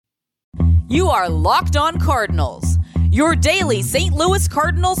You are Locked On Cardinals, your daily St. Louis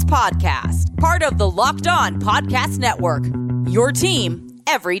Cardinals podcast, part of the Locked On Podcast Network, your team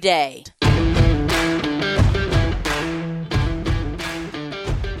every day.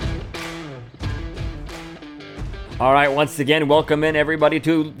 All right, once again, welcome in everybody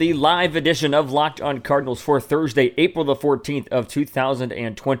to the live edition of Locked On Cardinals for Thursday, April the 14th of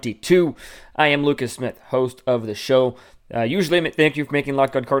 2022. I am Lucas Smith, host of the show. Usually, thank you for making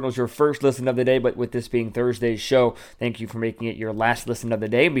Locked On Cardinals your first listen of the day, but with this being Thursday's show, thank you for making it your last listen of the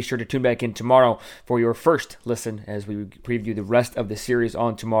day. Be sure to tune back in tomorrow for your first listen as we preview the rest of the series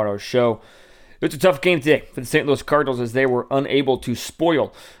on tomorrow's show. It's a tough game today for the St. Louis Cardinals as they were unable to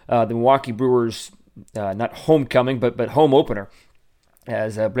spoil the Milwaukee Brewers' not homecoming, but home opener,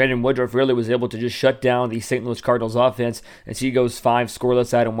 as Brandon Woodruff really was able to just shut down the St. Louis Cardinals offense as he goes 5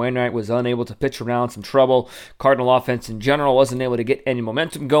 scoreless. Adam Wainwright was unable to pitch around, some trouble. Cardinal offense in general wasn't able to get any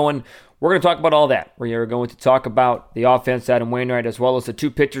momentum going. We're going to talk about all that. We are going to talk about the offense, Adam Wainwright, as well as the two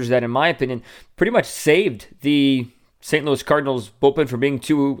pitchers that, in my opinion, pretty much saved the St. Louis Cardinals bullpen from being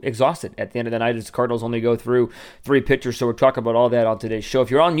too exhausted at the end of the night as the Cardinals only go through 3 pitchers. So we're talking about all that on today's show.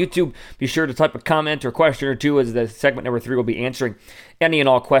 If you're on YouTube, be sure to type a comment or question or two as the segment number 3 will be answering any and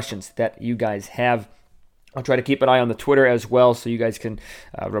all questions that you guys have. I'll try to keep an eye on the Twitter as well so you guys can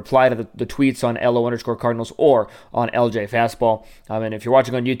reply to the tweets on LO_Cardinals or on LJ Fastball. And if you're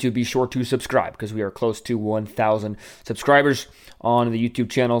watching on YouTube, be sure to subscribe because we are close to 1,000 subscribers on the YouTube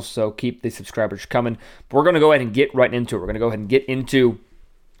channel, so keep the subscribers coming. But we're going to go ahead and get right into it. We're going to go ahead and get into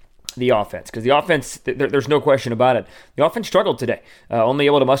the offense because the offense, there's no question about it. The offense struggled today, only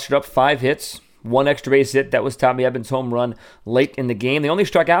able to muster up 5 hits, 1 extra base hit. That was Tommy Edman's home run late in the game. They only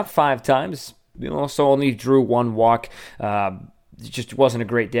struck out 5 times. They also only drew 1 walk. It just wasn't a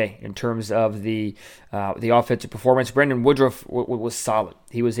great day in terms of the offensive performance. Brandon Woodruff was solid.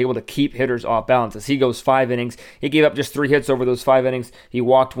 He was able to keep hitters off balance as he goes 5 innings. He gave up just 3 hits over those 5 innings. He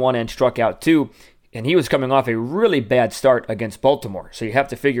walked 1 and struck out 2. And he was coming off a really bad start against Baltimore. So you have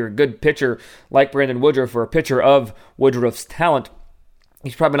to figure a good pitcher like Brandon Woodruff, or a pitcher of Woodruff's talent,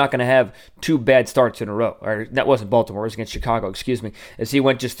 he's probably not going to have 2 bad starts in a row. Or that wasn't Baltimore, it was against Chicago, as he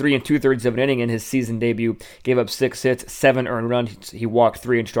went just 3 2/3 of an inning in his season debut, gave up 6 hits, 7 earned runs. He walked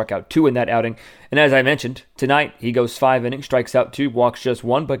 3 and struck out 2 in that outing. And as I mentioned, tonight he goes 5 innings, strikes out 2, walks just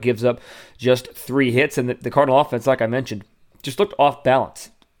 1, but gives up just 3 hits. And the Cardinal offense, like I mentioned, just looked off balance.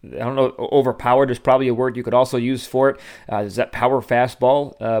 I don't know, overpowered is probably a word you could also use for it. Is that power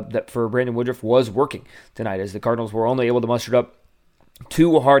fastball that for Brandon Woodruff was working tonight, as the Cardinals were only able to muster up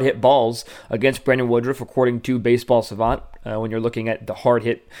 2 hard hit balls against Brandon Woodruff, according to Baseball Savant. When you're looking at the hard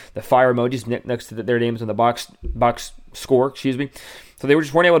hit, the fire emojis next to their names on the box score, So they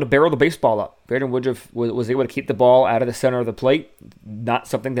just weren't able to barrel the baseball up. Brandon Woodruff was able to keep the ball out of the center of the plate, not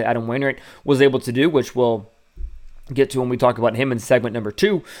something that Adam Wainwright was able to do, which we'll get to when we talk about him in segment number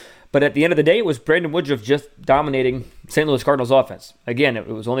 2. But at the end of the day, it was Brandon Woodruff just dominating St. Louis Cardinals offense. Again, it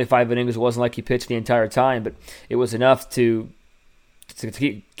was only 5 innings. It wasn't like he pitched the entire time, but it was enough to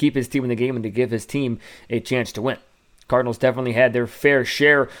keep his team in the game and to give his team a chance to win. Cardinals definitely had their fair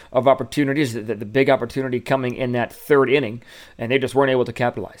share of opportunities, the big opportunity coming in that 3rd inning, and they just weren't able to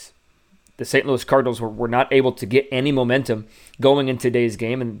capitalize. The St. Louis Cardinals were not able to get any momentum going into today's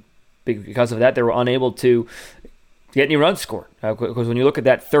game, and because of that, they were unable to get any runs scored. Because when you look at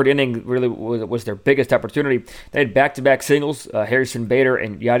that 3rd inning, really was their biggest opportunity. They had back-to-back singles. Harrison Bader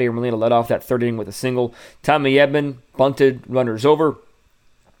and Yadier Molina led off that 3rd inning with a single. Tommy Edman bunted runners over.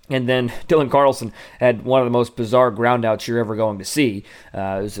 And then Dylan Carlson had one of the most bizarre ground outs you're ever going to see.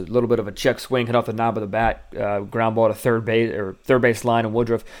 It was a little bit of a check swing, hit off the knob of the bat, ground ball to third base line, and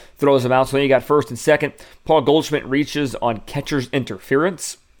Woodruff throws him out. So then you got 1st and 2nd. Paul Goldschmidt reaches on catcher's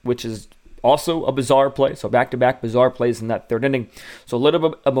interference, which is also a bizarre play. So back-to-back bizarre plays in that 3rd inning. So a little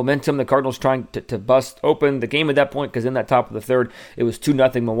bit of momentum. The Cardinals trying to bust open the game at that point, because in that top of the 3rd, it was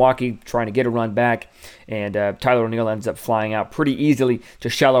 2-0 Milwaukee trying to get a run back. And Tyler O'Neill ends up flying out pretty easily to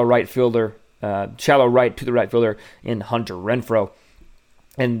shallow right to the right fielder in Hunter Renfroe.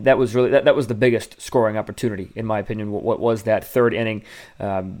 And that was really that was the biggest scoring opportunity, in my opinion. What was that 3rd inning?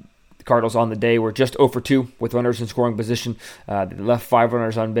 The Cardinals on the day were just 0 for 2 with runners in scoring position. They left 5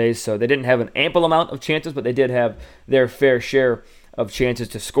 runners on base, so they didn't have an ample amount of chances, but they did have their fair share of chances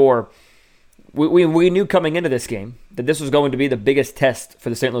to score. We knew coming into this game that this was going to be the biggest test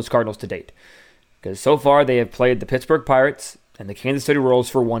for the St. Louis Cardinals to date, because so far they have played the Pittsburgh Pirates and the Kansas City Royals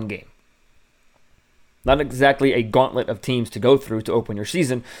for 1 game. Not exactly a gauntlet of teams to go through to open your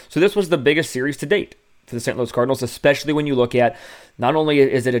season, so this was the biggest series to date for the St. Louis Cardinals, especially when you look at not only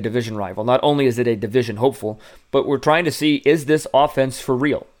is it a division rival, not only is it a division hopeful, but we're trying to see, is this offense for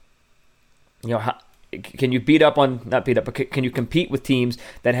real? can you can you compete with teams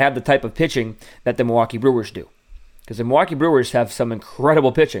that have the type of pitching that the Milwaukee Brewers do? Because the Milwaukee Brewers have some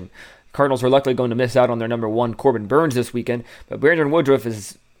incredible pitching. Cardinals are likely going to miss out on their number one, Corbin Burnes, this weekend, but Brandon Woodruff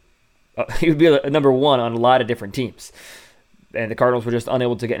he would be a number one on a lot of different teams. And the Cardinals were just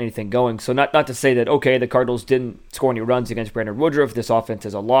unable to get anything going. So not to say that, okay, the Cardinals didn't score any runs against Brandon Woodruff. This offense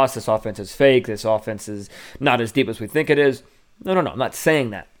is a loss. This offense is fake. This offense is not as deep as we think it is. No. I'm not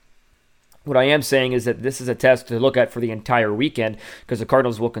saying that. What I am saying is that this is a test to look at for the entire weekend, because the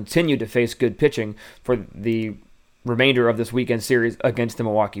Cardinals will continue to face good pitching for the remainder of this weekend series against the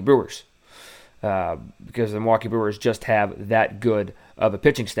Milwaukee Brewers. Because the Milwaukee Brewers just have that good of a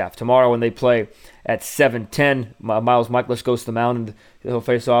pitching staff. Tomorrow when they play at 7:10, Miles Mikolas goes to the mound and he'll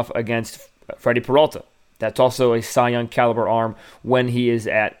face off against Freddie Peralta. That's also a Cy Young caliber arm when he is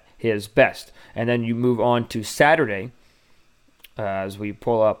at his best. And then you move on to Saturday. As we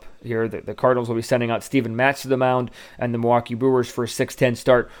pull up here, the Cardinals will be sending out Steven Matz to the mound, and the Milwaukee Brewers for a 6:10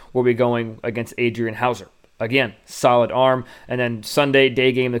 start will be going against Adrian Hauser. Again, solid arm. And then Sunday,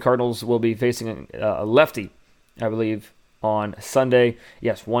 day game, the Cardinals will be facing a lefty, I believe, on Sunday.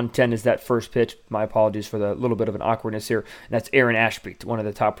 Yes, 1:10 is that first pitch. My apologies for the little bit of an awkwardness here. And that's Aaron Ashby, one of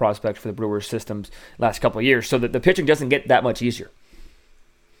the top prospects for the Brewers systems last couple of years. So that the pitching doesn't get that much easier.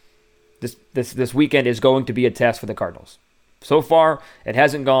 This weekend is going to be a test for the Cardinals. So far, it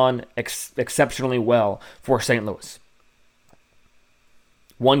hasn't gone exceptionally well for St. Louis.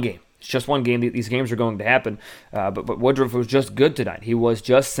 One game. It's just one game. These games are going to happen. But Woodruff was just good tonight. He was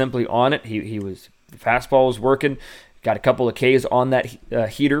just simply on it. The fastball was working. Got a couple of Ks on that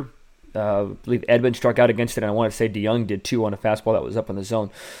heater. I believe Edmund struck out against it, and I want to say DeYoung did too on a fastball that was up in the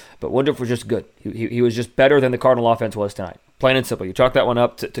zone. But Woodruff was just good. He was just better than the Cardinal offense was tonight. Plain and simple. You chalk that one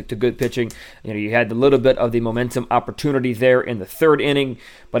up to good pitching. You had a little bit of the momentum opportunity there in the third inning,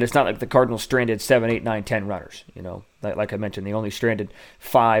 but it's not like the Cardinals stranded 7, 8, 9, 10 runners. Like I mentioned, they only stranded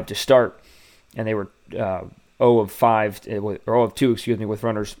 5 to start, and they were 0 of 2, with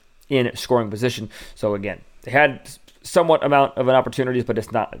runners in scoring position. So again, they had somewhat amount of an opportunities, but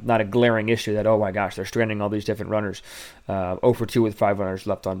it's not a glaring issue that, oh my gosh, they're stranding all these different runners. 0 for 2 with 5 runners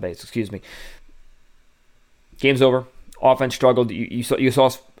left on base. Game's over. Offense struggled. You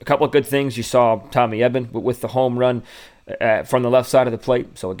saw a couple of good things. You saw Tommy Edman with the home run from the left side of the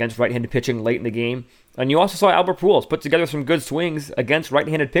plate, so against right-handed pitching late in the game. And you also saw Albert Pujols put together some good swings against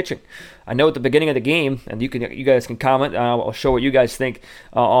right-handed pitching. I know at the beginning of the game, and you guys can comment. I'll show what you guys think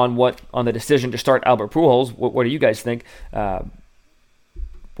on the decision to start Albert Pujols. What do you guys think?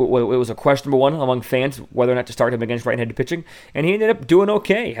 It was a questionable one among fans whether or not to start him against right-handed pitching, and he ended up doing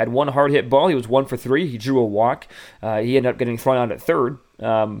okay. Had one hard hit ball. He was 1 for 3. He drew a walk. He ended up getting thrown out at third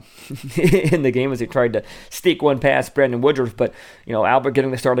in the game as he tried to sneak one past Brandon Woodruff. But Albert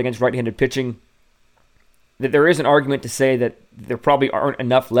getting the start against right-handed pitching. That there is an argument to say that there probably aren't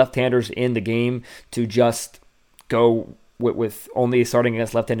enough left-handers in the game to just go with only starting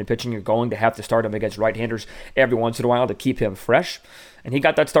against left-handed pitching. You're going to have to start him against right-handers every once in a while to keep him fresh. And he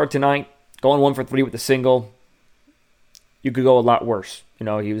got that start tonight, going 1 for 3 with a single. You could go a lot worse.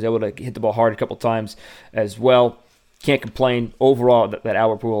 He was able to hit the ball hard a couple times as well. Can't complain overall that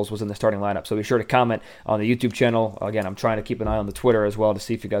Albert Pujols was in the starting lineup. So be sure to comment on the YouTube channel. Again, I'm trying to keep an eye on the Twitter as well to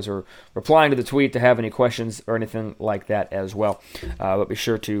see if you guys are replying to the tweet, to have any questions or anything like that as well. But be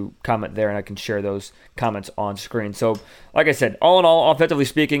sure to comment there, and I can share those comments on screen. So, like I said, all in all, offensively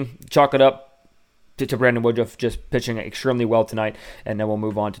speaking, chalk it up to Brandon Woodruff just pitching extremely well tonight. And then we'll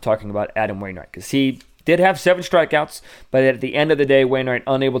move on to talking about Adam Wainwright, because he did have 7 strikeouts, but at the end of the day, Wainwright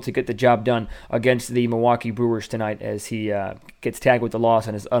unable to get the job done against the Milwaukee Brewers tonight as he gets tagged with the loss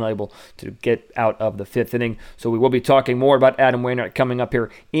and is unable to get out of the 5th inning. So we will be talking more about Adam Wainwright coming up here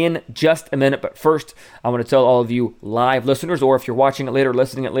in just a minute. But first, I want to tell all of you live listeners, or if you're watching it later,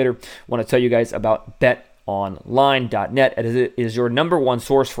 listening it later, I want to tell you guys about BetOnline.net. It is your number one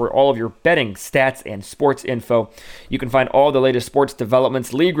source for all of your betting, stats, and sports info. You can find all the latest sports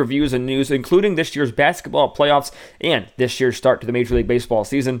developments, league reviews, and news, including this year's basketball playoffs and this year's start to the Major League Baseball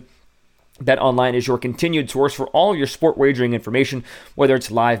season. BetOnline is your continued source for all your sport wagering information, whether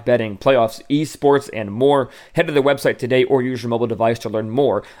it's live betting, playoffs, esports, and more. Head to the website today or use your mobile device to learn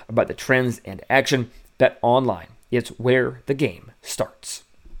more about the trends and action. BetOnline, it's where the game starts.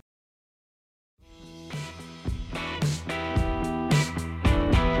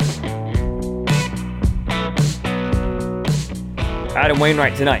 Adam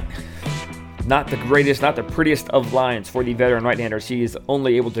Wainwright tonight. Not the greatest, not the prettiest of lines for the veteran right-handers. He is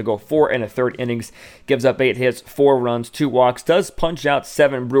only able to go 4 1/3 innings, gives up 8 hits, 4 runs, 2 walks, does punch out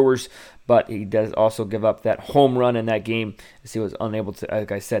 7 Brewers, but he does also give up that home run in that game as he was unable to,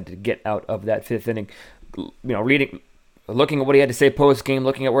 like I said, to get out of that fifth inning. Looking at what he had to say post-game,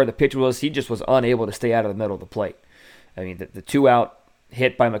 looking at where the pitch was, he just was unable to stay out of the middle of the plate. I mean, the two-out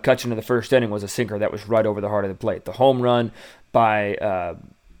hit by McCutchen in the first inning was a sinker that was right over the heart of the plate. The home run by,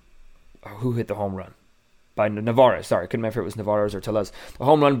 who hit the home run? By Navarez. Sorry, I couldn't remember if it was Navarez or Tellez. The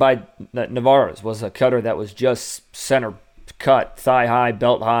home run by Navarez was a cutter that was just center cut, thigh high,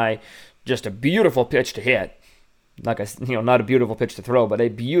 belt high, just a beautiful pitch to hit. Like not a beautiful pitch to throw, but a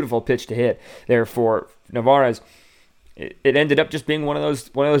beautiful pitch to hit there for Navarez. It ended up just being one of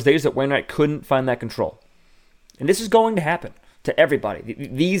those days that Wainwright couldn't find that control. And this is going to happen to everybody.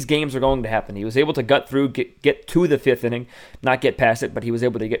 These games are going to happen. He was able to gut through, get to the fifth inning, not get past it, but he was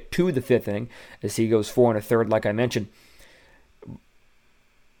able to get to the fifth inning as he goes 4 1/3, like I mentioned.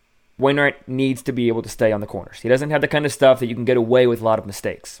 Wainwright needs to be able to stay on the corners. He doesn't have the kind of stuff that you can get away with a lot of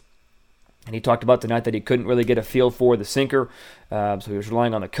mistakes. And he talked about tonight that he couldn't really get a feel for the sinker, so he was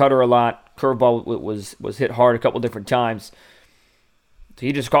relying on the cutter a lot. Curveball was hit hard a couple different times. So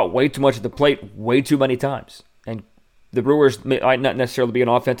he just caught way too much at the plate way too many times. And the Brewers might not necessarily be an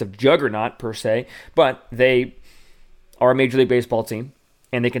offensive juggernaut per se, but they are a Major League Baseball team,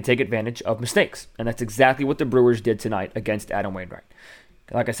 and they can take advantage of mistakes. And that's exactly what the Brewers did tonight against Adam Wainwright.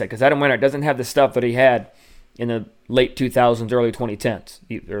 Like I said, because Adam Wainwright doesn't have the stuff that he had in the late 2000s, early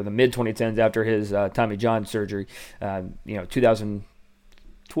 2010s, or the mid 2010s after his Tommy John surgery. 2012,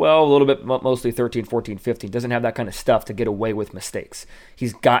 a little bit, mostly 13, 14, 15. Doesn't have that kind of stuff to get away with mistakes.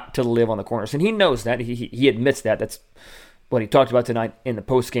 He's got to live on the corners, and he knows that. He admits that. That's what he talked about tonight in the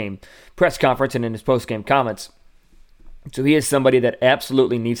post-game press conference and in his post-game comments. So he is somebody that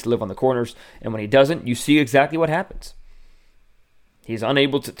absolutely needs to live on the corners, and when he doesn't, you see exactly what happens. He's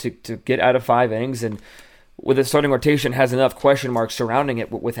unable to get out of 5 innings, and with the starting rotation has enough question marks surrounding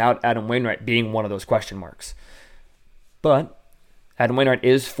it without Adam Wainwright being one of those question marks. But Adam Wainwright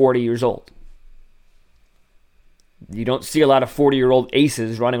is 40 years old. You don't see a lot of 40-year-old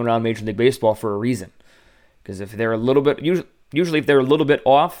aces running around Major League Baseball for a reason. Because if they're a little bit, usually if they're a little bit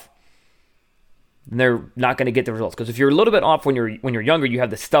off, then they're not going to get the results. Because if you're a little bit off when you're younger, you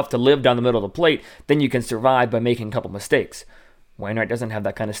have the stuff to live down the middle of the plate, then you can survive by making a couple mistakes. Wainwright doesn't have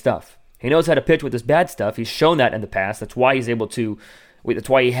that kind of stuff. He knows how to pitch with his bad stuff. He's shown that in the past. That's why he has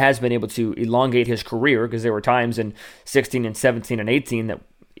been able to elongate his career, because there were times in 16 and 17 and 18 that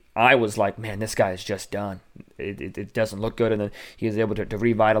I was like, man, this guy is just done. It doesn't look good. And then he is able to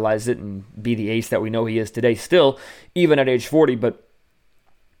revitalize it and be the ace that we know he is today still, even at age 40. But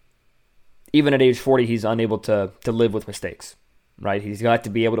even at age 40, he's unable to live with mistakes, right? He's got to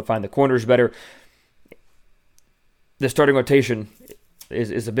be able to find the corners better. The starting rotation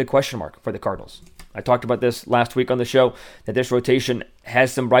is a big question mark for the Cardinals. I talked about this last week on the show, that this rotation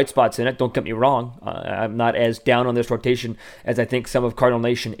has some bright spots in it. Don't get me wrong. I'm not as down on this rotation as I think some of Cardinal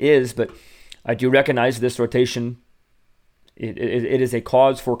Nation is, but I do recognize this rotation, it is a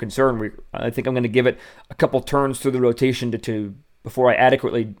cause for concern. I think I'm going to give it a couple turns through the rotation to before I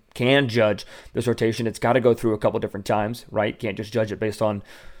adequately can judge this rotation. It's got to go through a couple different times, right? Can't just judge it based on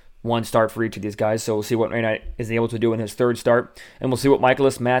one start for each of these guys. So we'll see what Wainwright is able to do in his third start. And we'll see what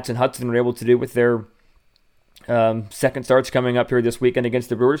Michaelis, Matz, and Hudson are able to do with their second starts coming up here this weekend against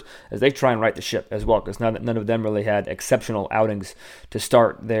the Brewers as they try and right the ship as well, because none of them really had exceptional outings to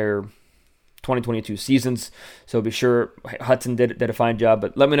start their 2022 seasons. So be sure Hudson did a fine job.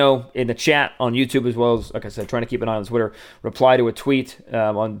 But let me know in the chat on YouTube, as well as, like I said, trying to keep an eye on Twitter. Reply to a tweet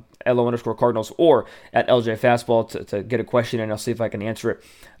on LO_Cardinals or at LJ Fastball to get a question, and I'll see if I can answer it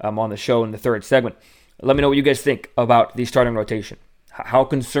on the show in the third segment. Let me know what you guys think about the starting rotation. How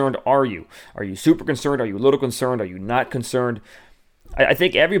concerned are you? Are you super concerned? Are you a little concerned? Are you not concerned? I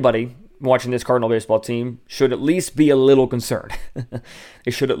think everybody watching this Cardinal baseball team should at least be a little concerned.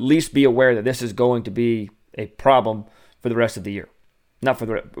 They should at least be aware that this is going to be a problem for the rest of the year. Not for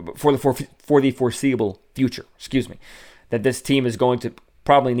the foreseeable future, that this team is going to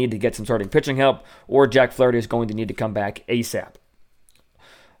probably need to get some starting pitching help, or Jack Flaherty is going to need to come back ASAP.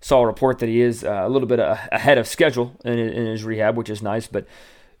 Saw a report that he is a little bit ahead of schedule in his rehab, which is nice, but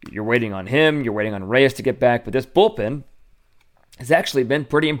you're waiting on him, you're waiting on Reyes to get back, but this bullpen has actually been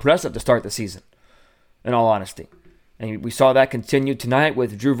pretty impressive to start the season, in all honesty. And we saw that continue tonight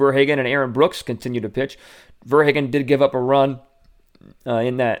with Drew Verhagen and Aaron Brooks continue to pitch. Verhagen did give up a run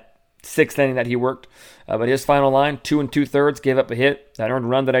in that sixth inning that he worked, but his final line, 2 2/3, gave up a hit. That earned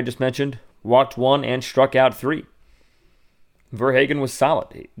run that I just mentioned, walked 1 and struck out 3. Verhagen was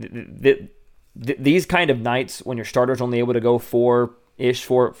solid. These kind of nights when your starter's only able to go four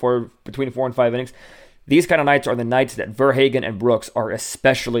between 4 and 5 innings, these kind of nights are the nights that Verhagen and Brooks are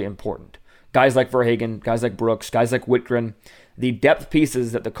especially important. Guys like Verhagen, guys like Brooks, guys like Whitgren, the depth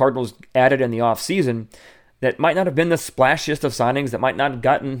pieces that the Cardinals added in the offseason that might not have been the splashiest of signings, that might not have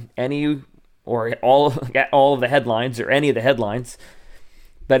gotten any or all of the headlines or any of the headlines.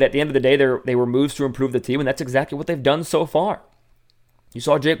 But at the end of the day, they were moves to improve the team, and that's exactly what they've done so far. You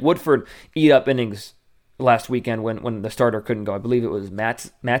saw Jake Woodford eat up innings last weekend when the starter couldn't go. I believe it was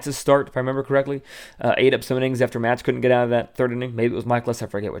Matt's start, if I remember correctly. Ate up some innings after Matz couldn't get out of that third inning. Maybe it was Michaelis, I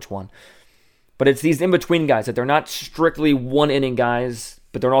forget which one. But it's these in-between guys that they're not strictly one-inning guys,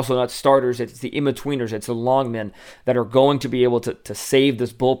 but they're also not starters. It's the in-betweeners. It's the long men that are going to be able to save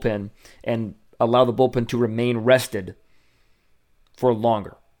this bullpen and allow the bullpen to remain rested for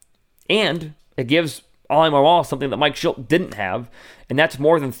longer. And it gives Ali Marmol something that Mike Shildt didn't have, and that's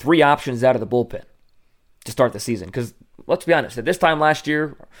more than 3 options out of the bullpen to start the season. Because let's be honest, at this time last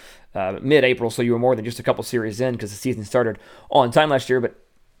year, mid-April, so you were more than just a couple series in because the season started on time last year, but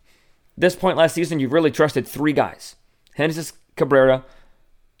this point last season, you've really trusted 3 guys. Genesis Cabrera,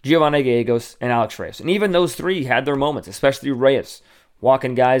 Giovanni Gallegos, and Alex Reyes. And even those 3 had their moments, especially Reyes,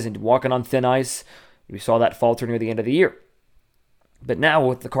 walking guys and walking on thin ice. We saw that falter near the end of the year. But now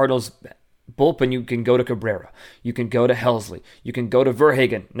with the Cardinals bullpen, you can go to Cabrera. You can go to Helsley. You can go to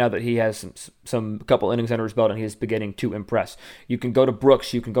Verhagen now that he has some couple innings under his belt and he is beginning to impress. You can go to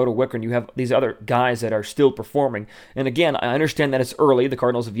Brooks. You can go to Whitgren. You have these other guys that are still performing. And again, I understand that it's early. The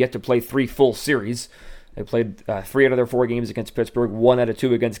Cardinals have yet to play 3 full series. They played 3 out of their 4 games against Pittsburgh, 1 out of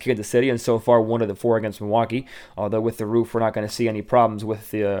 2 against Kansas City, and so far 1 out of the 4 against Milwaukee. Although with the roof, we're not going to see any problems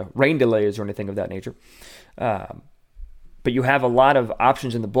with the rain delays or anything of that nature. But you have a lot of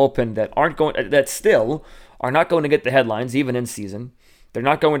options in the bullpen that still are not going to get the headlines, even in season. They're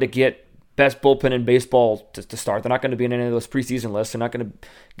not going to get best bullpen in baseball to start. They're not going to be in any of those preseason lists. They're not going to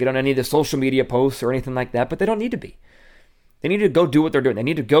get on any of the social media posts or anything like that, but they don't need to be. They need to go do what they're doing. They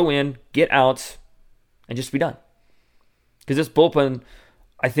need to go in, get outs, and just be done. Because this bullpen,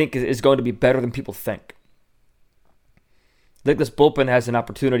 I think, is going to be better than people think. I think this bullpen has an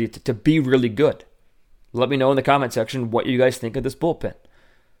opportunity to be really good. Let me know in the comment section what you guys think of this bullpen.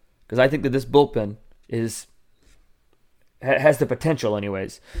 Because I think that this bullpen has the potential,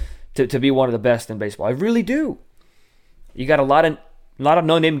 anyways, to be one of the best in baseball. I really do. You got a lot of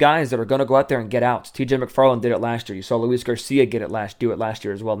no-name guys that are going to go out there and get outs. TJ McFarland did it last year. You saw Luis Garcia do it last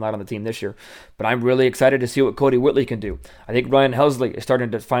year as well, not on the team this year. But I'm really excited to see what Cody Whitley can do. I think Ryan Helsley is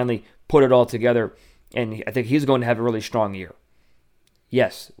starting to finally put it all together, and I think he's going to have a really strong year.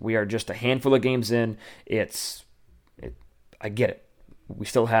 Yes, we are just a handful of games in. I get it. We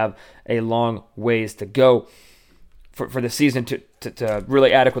still have a long ways to go for the season to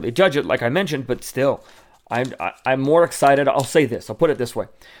really adequately judge it, like I mentioned, but still, I'm more excited. I'll say this. I'll put it this way.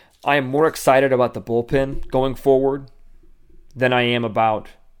 I am more excited about the bullpen going forward than I am about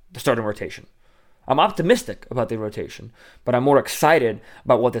the starting rotation. I'm optimistic about the rotation, but I'm more excited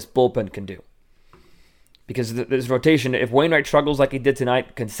about what this bullpen can do. Because this rotation, if Wainwright struggles like he did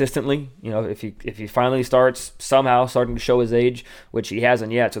tonight consistently, if he finally starts somehow starting to show his age, which he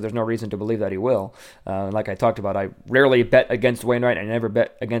hasn't yet, so there's no reason to believe that he will. Like I talked about, I rarely bet against Wainwright. I never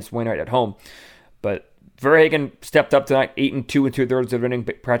bet against Wainwright at home. But Verhagen stepped up tonight, 8 2 2/3 of an inning,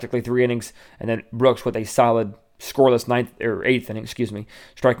 practically 3 innings, and then Brooks with a solid scoreless 8th inning,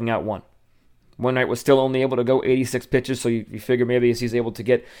 striking out 1. Wainwright was still only able to go 86 pitches, so you figure maybe as he's able to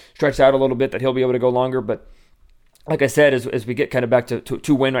get stretched out a little bit that he'll be able to go longer. But like I said, as we get kind of back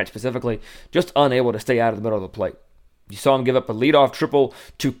to Wainwright specifically, just unable to stay out of the middle of the plate. You saw him give up a leadoff triple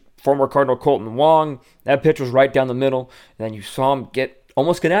to former Cardinal Colton Wong. That pitch was right down the middle. And then you saw him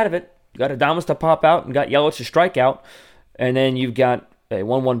almost get out of it. You got Adames to pop out and got Yelich to strike out. And then you've got a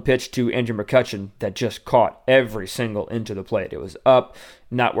 1-1 pitch to Andrew McCutchen that just caught every single into the plate. It was up,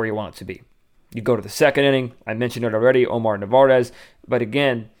 not where you want it to be. You go to the second inning. I mentioned it already, Omar Narvaez. But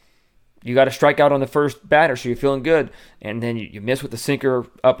again, you got to strike out on the first batter, so you're feeling good. And then you miss with the sinker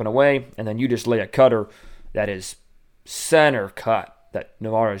up and away, and then you just lay a cutter that is center cut that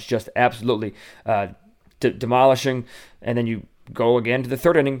Narvaez just absolutely demolishing. And then you go again to the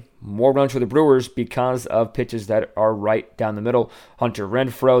third inning. More runs for the Brewers because of pitches that are right down the middle. Hunter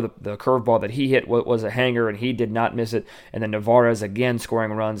Renfroe, the curveball that he hit was a hanger, and he did not miss it. And then Narvaez again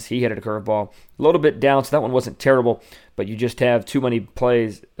scoring runs. He hit a curveball. A little bit down, so that one wasn't terrible, but you just have too many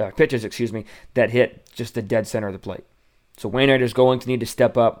pitches, that hit just the dead center of the plate. So Wainwright is going to need to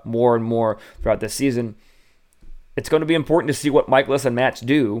step up more and more throughout this season. It's going to be important to see what Michaelis and Matz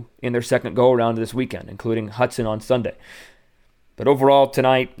do in their second go-around this weekend, including Hudson on Sunday. But overall,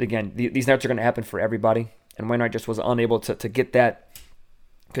 tonight, again, these nights are going to happen for everybody. And Wainwright just was unable to get that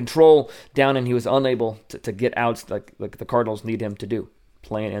control down, and he was unable to get outs like the Cardinals need him to do.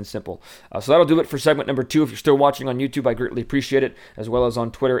 Plain and simple. So that'll do it for segment number 2. If you're still watching on YouTube, I greatly appreciate it, as well as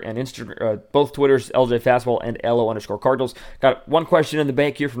on Twitter and Instagram, both Twitters, LJ Fastball and LO_Cardinals. Got one question in the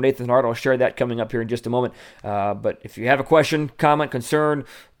bank here from Nathan Hart. I'll share that coming up here in just a moment. But if you have a question, comment, concern,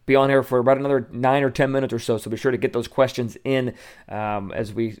 be on here for about another 9 or 10 minutes or so. So be sure to get those questions in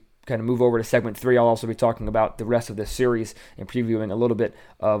as we kind of move over to segment 3. I'll also be talking about the rest of this series and previewing a little bit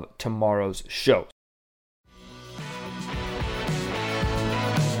of tomorrow's show.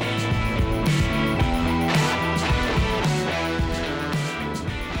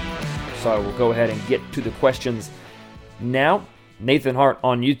 So we'll go ahead and get to the questions now. Nathan Hart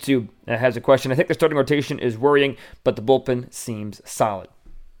on YouTube has a question. I think the starting rotation is worrying, but the bullpen seems solid.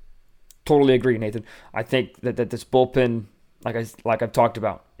 Totally agree, Nathan. I think that this bullpen, like I've talked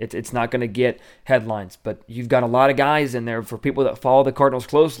about, it's not going to get headlines, but you've got a lot of guys in there for people that follow the Cardinals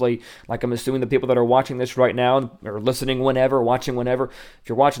closely. Like I'm assuming the people that are watching this right now or listening whenever, watching whenever. If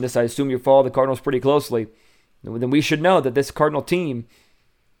you're watching this, I assume you follow the Cardinals pretty closely. Then we should know that this Cardinal team,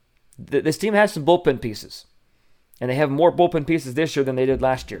 this team has some bullpen pieces, and they have more bullpen pieces this year than they did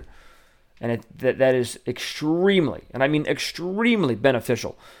last year. And that is extremely, and I mean extremely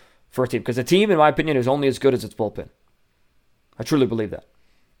beneficial for a team, because a team, in my opinion, is only as good as its bullpen. I truly believe that.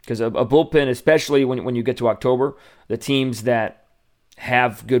 Because a bullpen, especially when you get to October, the teams that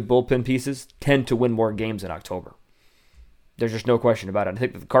have good bullpen pieces tend to win more games in October. There's just no question about it. I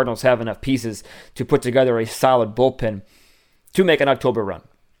think that the Cardinals have enough pieces to put together a solid bullpen to make an October run.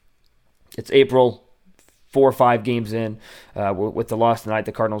 It's April, 4 or 5 games in. With the loss tonight,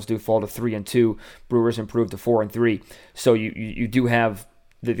 the Cardinals do fall to 3-2. Brewers improve to 4-3. So you do have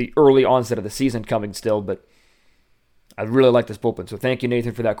the early onset of the season coming still, but I really like this bullpen. So thank you,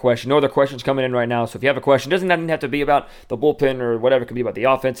 Nathan, for that question. No other questions coming in right now. So if you have a question, it doesn't even have to be about the bullpen or whatever. It could be about the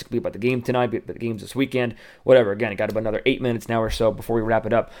offense. It could be about the game tonight, the games this weekend, whatever. Again, I got about another 8 minutes now or so before we wrap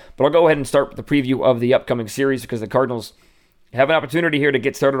it up. But I'll go ahead and start with the preview of the upcoming series, because the Cardinals have an opportunity here to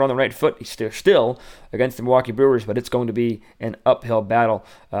get started on the right foot still against the Milwaukee Brewers, but it's going to be an uphill battle.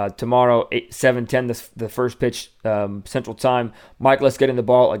 Tomorrow, 7:10, the first pitch Central Time. Michaelis getting the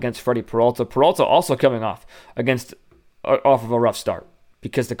ball against Freddie Peralta. Peralta also coming off of a rough start,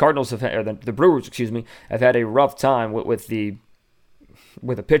 because the Cardinals have had, or the Brewers, have had a rough time with the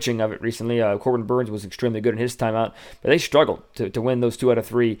pitching of it recently. Corbin Burns was extremely good in his timeout, but they struggled to win those 2 out of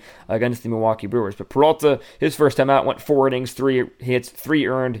 3 against the Milwaukee Brewers. But Peralta, his first time out, went 4 innings, 3 hits, 3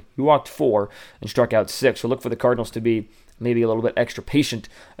 earned. He walked 4 and struck out 6. So look for the Cardinals to be maybe a little bit extra patient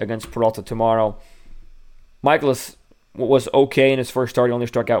against Peralta tomorrow. Michaelis was okay in his first start. He only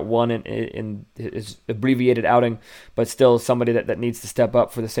struck out 1 in his abbreviated outing, but still somebody that needs to step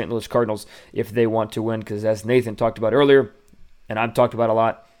up for the St. Louis Cardinals if they want to win, because as Nathan talked about earlier, and I've talked about a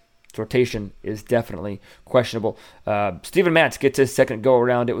lot, rotation is definitely questionable. Steven Matz gets his second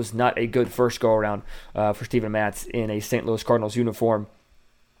go-around. It was not a good first go-around for Steven Matz in a St. Louis Cardinals uniform.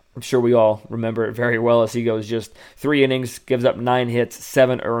 I'm sure we all remember it very well, as he goes just 3 innings, gives up 9 hits,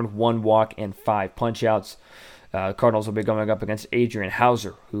 7 earned, 1 walk, and 5 punch-outs. Cardinals will be going up against Adrian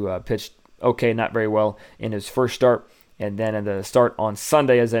Hauser, who pitched okay, not very well in his first start. And then in the start on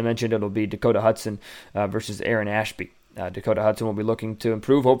Sunday, as I mentioned, it'll be Dakota Hudson versus Aaron Ashby. Dakota Hudson will be looking to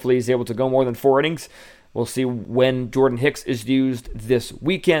improve. Hopefully he's able to go more than 4 innings. We'll see when Jordan Hicks is used this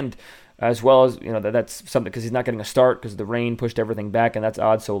weekend, as well as, that's something, because he's not getting a start because the rain pushed everything back, and that's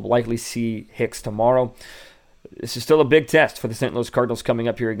odd. So we'll likely see Hicks tomorrow. This is still a big test for the St. Louis Cardinals coming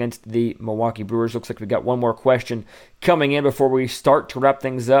up here against the Milwaukee Brewers. Looks like we got one more question coming in before we start to wrap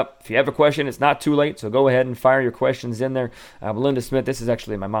things up. If you have a question, it's not too late, so go ahead and fire your questions in there. Belinda Smith, this is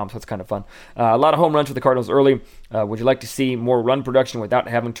actually my mom, so it's kind of fun. A lot of home runs for the Cardinals early. Would you like to see more run production without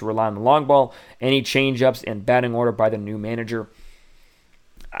having to rely on the long ball? Any change-ups in batting order by the new manager?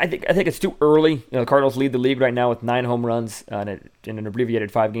 I think it's too early. The Cardinals lead the league right now with 9 home runs in an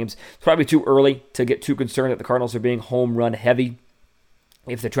abbreviated 5 games. It's probably too early to get too concerned that the Cardinals are being home run heavy.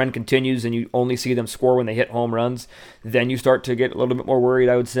 If the trend continues and you only see them score when they hit home runs, then you start to get a little bit more worried,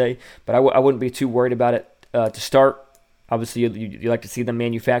 I would say. But I wouldn't be too worried about it to start. Obviously, you like to see them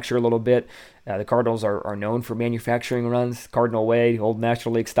manufacture a little bit. The Cardinals are known for manufacturing runs, Cardinal way, old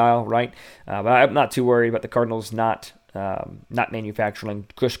National League style, right? But I'm not too worried about the Cardinals not manufacturing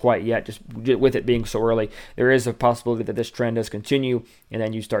just quite yet, just with it being so early. There is a possibility that this trend does continue, and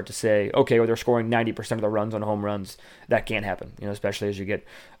then you start to say, okay, well, they're scoring 90% of the runs on home runs. That can't happen, especially as you get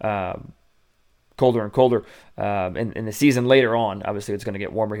colder and colder in the season later on. Obviously, it's going to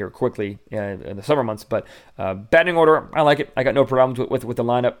get warmer here quickly in the summer months, but batting order, I like it. I got no problems with the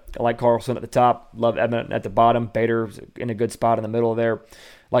lineup. I like Carlson at the top, love Edman at the bottom, Bader in a good spot in the middle there.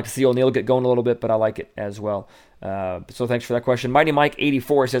 like to see O'Neill get going a little bit, but I like it as well. So thanks for that question. Mighty Mike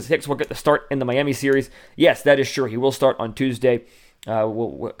 84 says Hicks will get the start in the Miami series. Yes, that is true. He will start on Tuesday. We're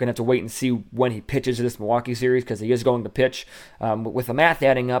going to have to wait and see when he pitches this Milwaukee series because he is going to pitch. With the math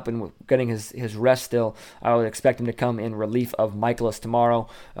adding up and getting his rest still, I would expect him to come in relief of Michaelis tomorrow,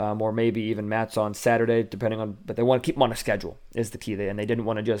 or maybe even Matz on Saturday, depending on. But they want to keep him on a schedule is the key, and they didn't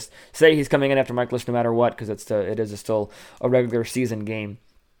want to just say he's coming in after Michaelis no matter what because it is still a regular season game.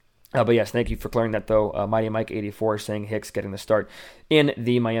 But yes, thank you for clearing that though. Mighty Mike 84 saying Hicks getting the start in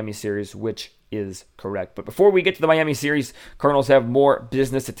the Miami series, which is correct. But before we get to the Miami series, Cardinals have more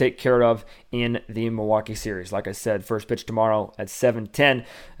business to take care of in the Milwaukee series. Like I said, first pitch tomorrow at 7:10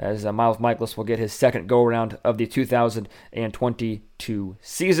 as Miles Michaelis will get his second go-around of the 2022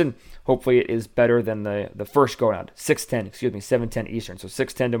 season. Hopefully it is better than the first go-around, 7:10 Eastern. So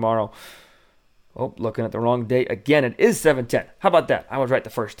 6:10 tomorrow. Oh, looking at the wrong date. Again, it is 7:10. How about that? I was right the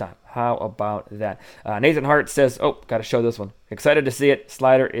first time. How about that? Nathan Hart says, got to show this one. Excited to see it.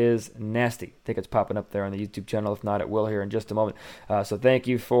 Slider is nasty. I think it's popping up there on the YouTube channel. If not, it will here in just a moment. So thank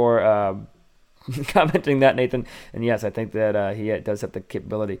you for commenting that, Nathan. And yes, I think that he does have the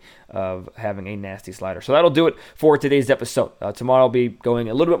capability of having a nasty slider. So that'll do it for today's episode. Tomorrow I'll be going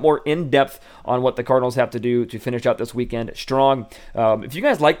a little bit more in-depth on what the Cardinals have to do to finish out this weekend strong. If you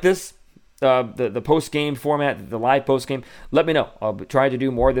guys like this, the post-game format, the live post-game, let me know. I'll try to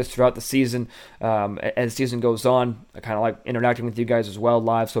do more of this throughout the season as the season goes on. I kind of like interacting with you guys as well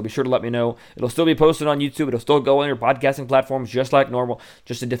live, so be sure to let me know. It'll still be posted on YouTube. It'll still go on your podcasting platforms just like normal,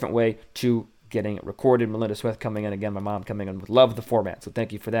 just a different way to getting it recorded. Melinda Smith coming in again, my mom coming in with love of the format, so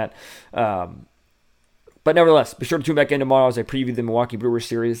thank you for that. But nevertheless, be sure to tune back in tomorrow as I preview the Milwaukee Brewers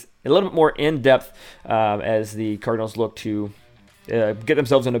series a little bit more in-depth as the Cardinals look to get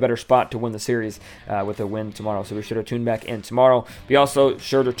themselves in a better spot to win the series with a win tomorrow. So be sure to tune back in tomorrow. Be also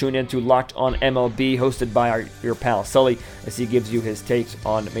sure to tune in to Locked On MLB, hosted by your pal Sully, as he gives you his takes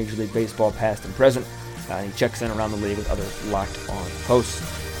on Major League Baseball past and present. And he checks in around the league with other Locked On hosts.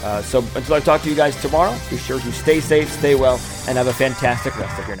 So until I talk to you guys tomorrow, be sure to stay safe, stay well, and have a fantastic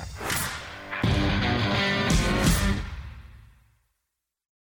rest of your night.